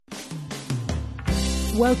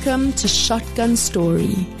Welcome to Shotgun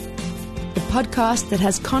Story, the podcast that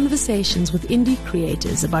has conversations with indie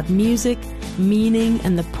creators about music, meaning,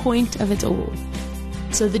 and the point of it all,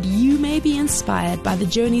 so that you may be inspired by the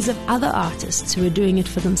journeys of other artists who are doing it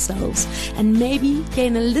for themselves, and maybe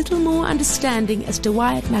gain a little more understanding as to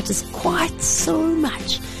why it matters quite so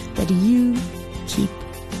much that you keep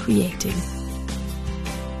creating.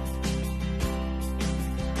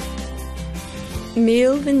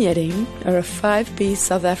 Meel Vignetting are a 5-piece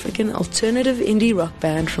South African alternative indie rock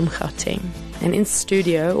band from Gauteng. And in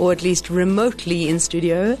studio, or at least remotely in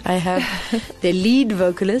studio, I have their lead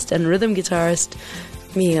vocalist and rhythm guitarist,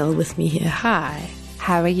 Meel, with me here. Hi.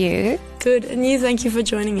 How are you? Good. And you, thank you for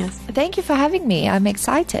joining us. Thank you for having me. I'm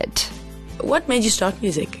excited. What made you start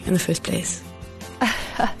music in the first place?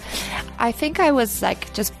 I think I was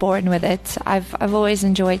just born with it. I've always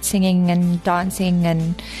enjoyed singing and dancing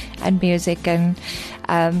and music, and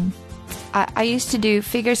I used to do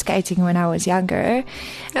figure skating when I was younger.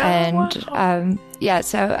 Oh, and wow.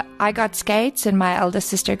 So I got skates and my elder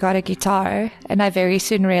sister got a guitar, and I very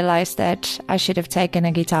soon realized that I should have taken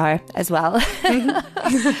a guitar as well.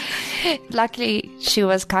 Luckily, she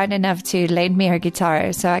was kind enough to lend me her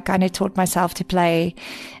guitar, so I kind of taught myself to play.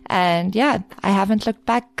 And I haven't looked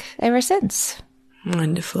back ever since.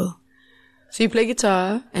 Wonderful. So you play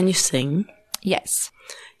guitar and you sing? Yes.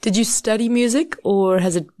 Did you study music, or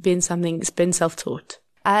has it been something that's been self-taught?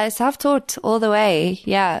 Self-taught all the way,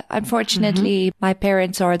 yeah. Unfortunately, my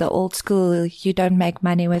parents are the old school, you don't make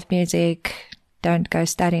money with music, don't go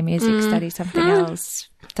study music, study something else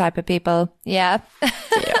type of people. Yeah.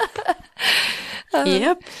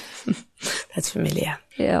 Yep. That's familiar.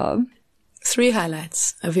 Yeah. 3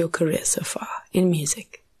 highlights of your career so far in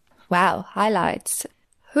music. Wow, highlights.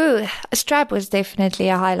 Strap was definitely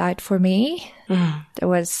a highlight for me. It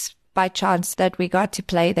was by chance that we got to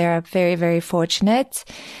play there. I'm very, very fortunate.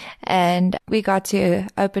 And we got to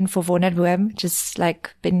open for Wonderboom, which has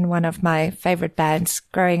been one of my favorite bands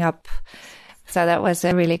growing up. So that was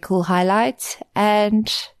a really cool highlight.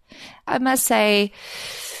 And I must say,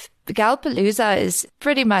 Galpalooza is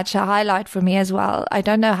pretty much a highlight for me as well. I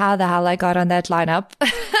don't know how the hell I got on that lineup.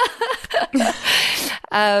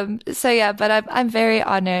 But I'm very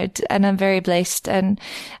honored and I'm very blessed. And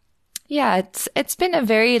it's been a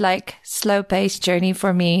very slow paced journey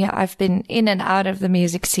for me. I've been in and out of the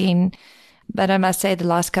music scene, but I must say the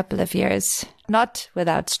last couple of years, not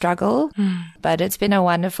without struggle, but it's been a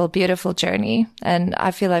wonderful, beautiful journey. And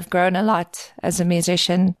I feel I've grown a lot as a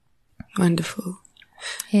musician. Wonderful.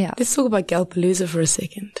 Yeah. Let's talk about Galpalooza for a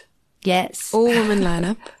second. Yes. All-woman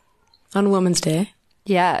lineup on Women's Day.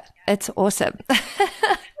 Yeah, it's awesome.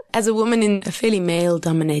 As a woman in a fairly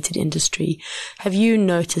male-dominated industry, have you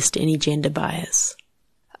noticed any gender bias?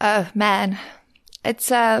 Oh, man.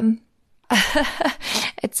 It's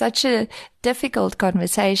it's such a difficult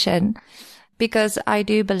conversation, because I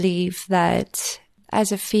do believe that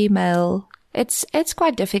as a female, it's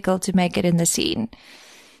quite difficult to make it in the scene.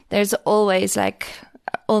 There's always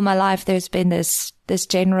all my life, there's been this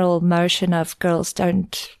general motion of girls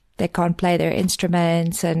they can't play their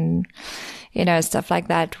instruments and, stuff like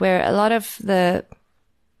that, where a lot of the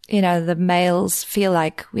males feel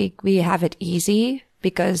like we have it easy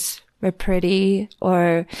because we're pretty,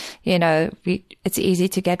 or, it's easy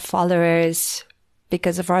to get followers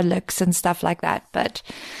because of our looks and stuff like that. But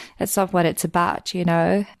it's not what it's about,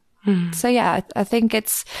 So I think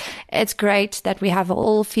it's great that we have an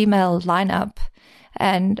all-female lineup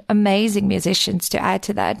and amazing musicians to add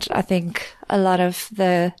to that. I think a lot of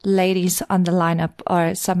the ladies on the lineup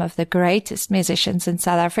are some of the greatest musicians in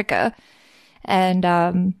South Africa. And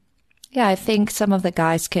I think some of the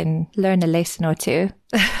guys can learn a lesson or two.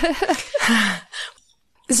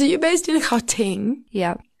 So you're based in Gauteng?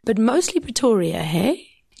 Yeah. But mostly Pretoria, hey?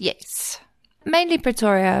 Yes. Mainly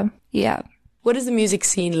Pretoria, yeah. What is the music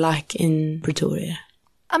scene like in Pretoria?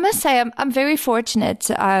 I must say I'm very fortunate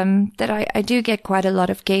that I do get quite a lot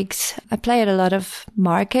of gigs. I play at a lot of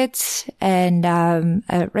markets and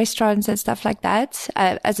restaurants and stuff like that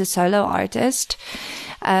as a solo artist.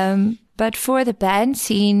 But for the band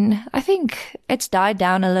scene, I think it's died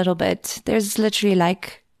down a little bit. There's literally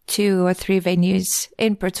 2 or 3 venues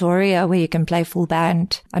in Pretoria where you can play full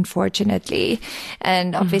band, unfortunately.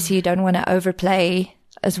 And obviously you don't want to overplay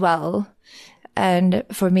as well. And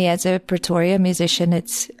for me as a Pretoria musician,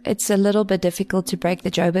 it's a little bit difficult to break the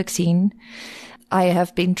Joburg scene. I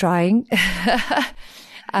have been trying.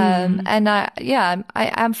 And I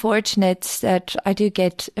am fortunate that I do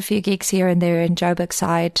get a few gigs here and there in Joburg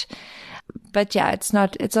side. But yeah, it's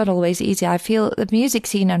not always easy. I feel the music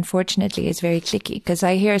scene, unfortunately, is very cliquey, because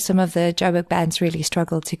I hear some of the Joburg bands really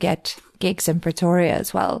struggle to get gigs in Pretoria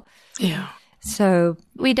as well. Yeah. So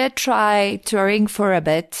we did try touring for a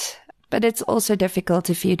bit, but it's also difficult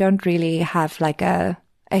if you don't really have like a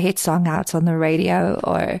hit song out on the radio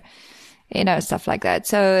or, stuff like that.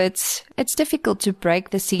 So it's difficult to break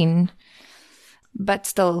the scene, but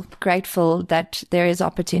still grateful that there is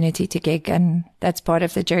opportunity to gig, and that's part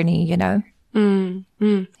of the journey,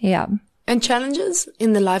 Yeah. And challenges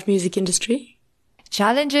in the live music industry?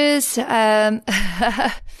 Challenges,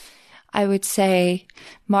 I would say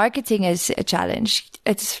marketing is a challenge.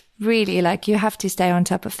 It's really like you have to stay on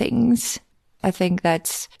top of things. I think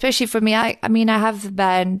that's, especially for me, I mean, I have the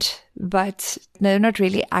band, but they're not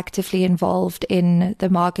really actively involved in the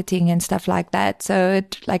marketing and stuff like that. So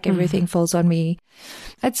everything falls on me.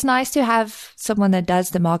 It's nice to have someone that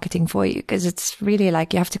does the marketing for you, because it's really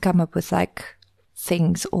like you have to come up with like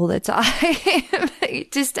things all the time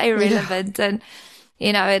to stay relevant. Yeah. And,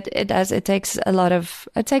 it takes a lot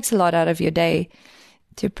out of your day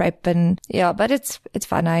to prep, and but it's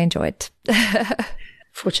fun. I enjoy it.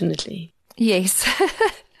 Fortunately. Yes.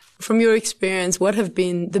 From your experience, what have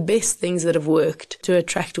been the best things that have worked to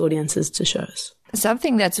attract audiences to shows?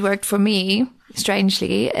 Something that's worked for me,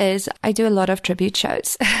 strangely, is I do a lot of tribute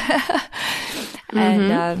shows.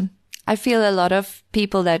 And I feel a lot of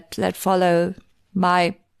people that follow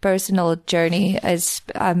my personal journey as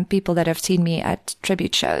people that have seen me at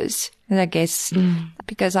tribute shows. And I guess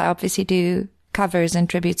because I obviously do covers and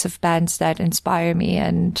tributes of bands that inspire me,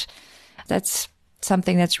 and that's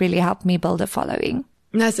something that's really helped me build a following.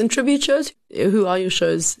 Nice. And tribute shows, who are your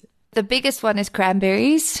shows? The biggest one is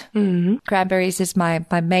Cranberries. Mm-hmm. Cranberries is my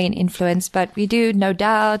main influence, but we do No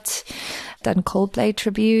Doubt, done Coldplay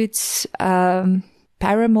tributes,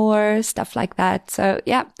 Paramore, stuff like that. So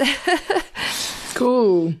yeah.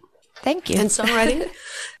 Cool. Thank you. And songwriting?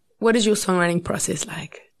 What is your songwriting process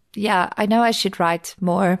like? Yeah, I know I should write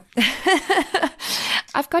more.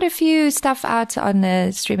 I've got a few stuff out on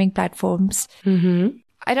the streaming platforms. Mm-hmm.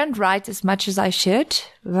 I don't write as much as I should,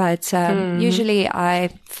 but usually I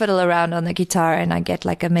fiddle around on the guitar and I get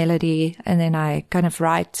like a melody, and then I kind of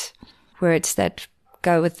write words that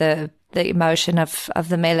go with the emotion of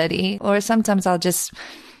the melody. Or sometimes I'll just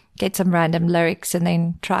get some random lyrics and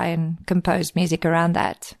then try and compose music around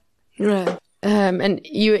that. Right. And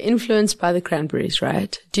you were influenced by the Cranberries,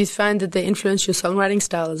 right? Do you find that they influence your songwriting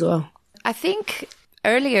style as well? I think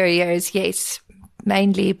earlier years, yes,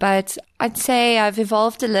 mainly, but I'd say I've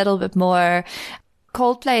evolved a little bit more.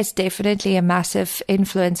 Coldplay is definitely a massive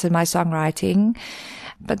influence in my songwriting.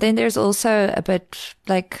 But then there's also a bit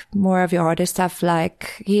like more of your harder stuff,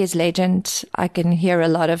 like He Is Legend. I can hear a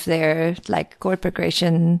lot of their like chord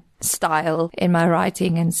progression style in my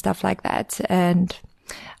writing and stuff like that. And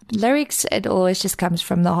lyrics, it always just comes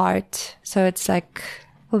from the heart. So it's like,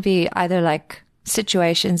 will be either like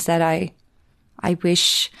situations that I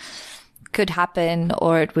wish could happen,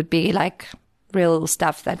 or it would be like real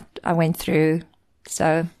stuff that I went through.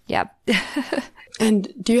 So yeah.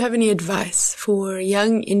 And do you have any advice for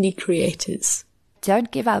young indie creators?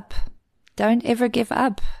 Don't give up. Don't ever give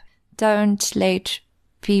up. Don't let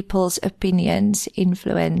people's opinions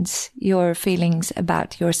influence your feelings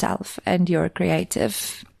about yourself and your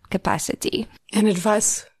creative capacity. And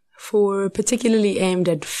advice for particularly aimed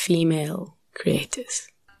at female creators?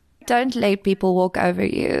 Don't let people walk over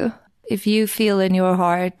you. If you feel in your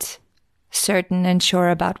heart certain and sure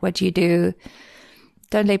about what you do,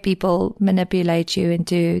 don't let people manipulate you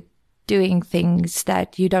into doing things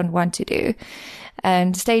that you don't want to do.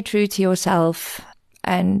 And stay true to yourself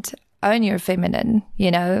and own your feminine,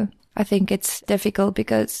 I think it's difficult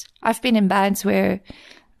because I've been in bands where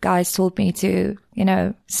guys told me to,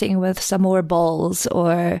 sing with some more balls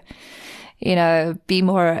or, be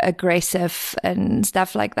more aggressive and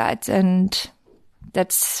stuff like that. And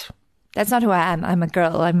that's not who I am. I'm a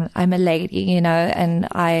girl. I'm a lady, and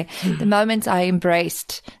the moment I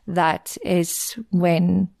embraced that is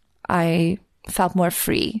when I felt more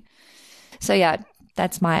free. So yeah,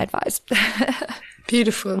 that's my advice.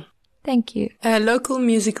 Beautiful. Thank you. A local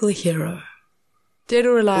musical hero. Dead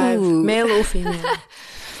or alive, Ooh. Male or female?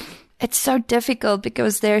 It's so difficult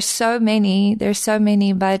because there's so many,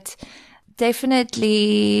 but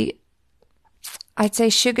definitely I'd say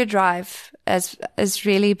Sugar Drive has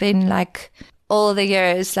really been like all the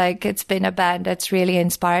years, like it's been a band that's really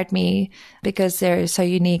inspired me because they're so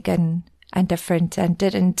unique and different and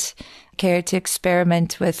didn't care to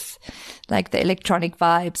experiment with like the electronic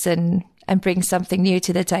vibes and bring something new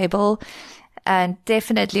to the table. And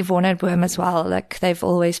definitely Vaughan and Worm as well. Like they've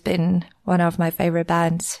always been one of my favorite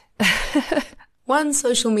bands. One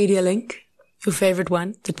social media link, your favorite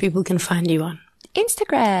one, that people can find you on.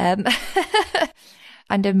 Instagram.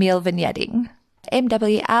 Under Meel Vignetting.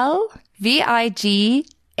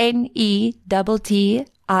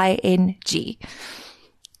 MWLVIGNETTING.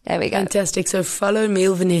 There we go. Fantastic. So follow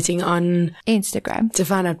Meel Vignetting on Instagram to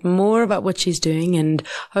find out more about what she's doing and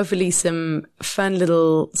hopefully some fun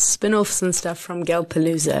little spin-offs and stuff from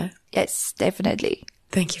Galpalooza. Yes, definitely.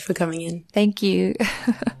 Thank you for coming in. Thank you.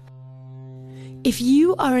 If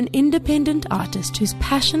you are an independent artist whose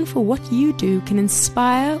passion for what you do can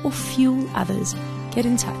inspire or fuel others, get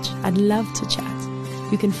in touch. I'd love to chat.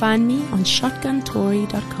 You can find me on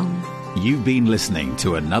shotguntory.com. You've been listening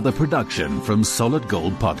to another production from Solid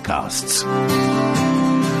Gold Podcasts.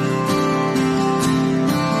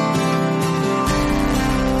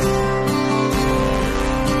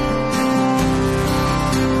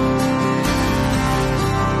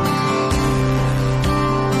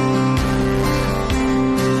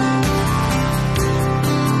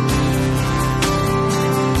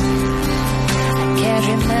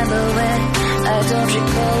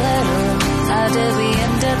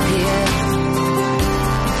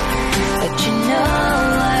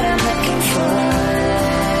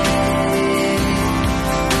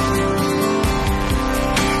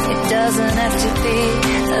 Doesn't have to be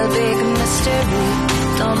a big mystery.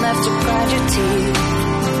 Don't have to grind your teeth,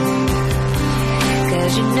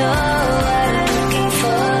 'cause you know what I'm looking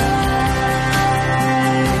for.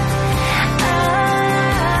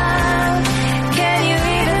 Can you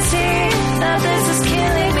even see that this is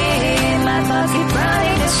killing me? My thoughts keep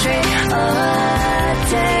running astray all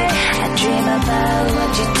day. I dream about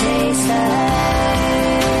what you taste like.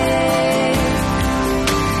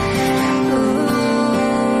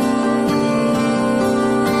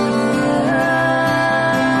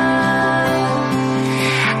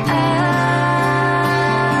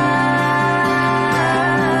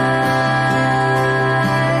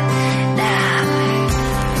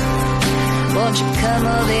 Won't you come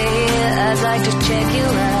over here? I'd like to check you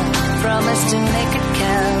out. Promise to make it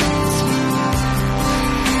count.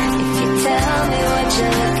 If you tell me what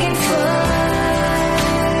you're looking for,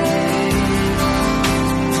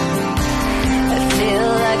 I feel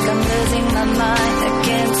like I'm losing my mind. I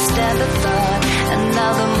can't stand the thought.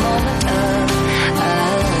 Another moment of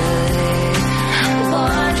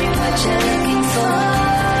wondering what you're looking for.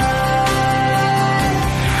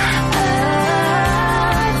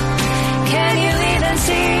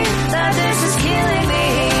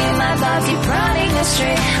 Keep running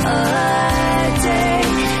astray all day.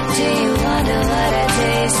 Do you wonder what I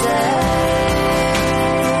taste like?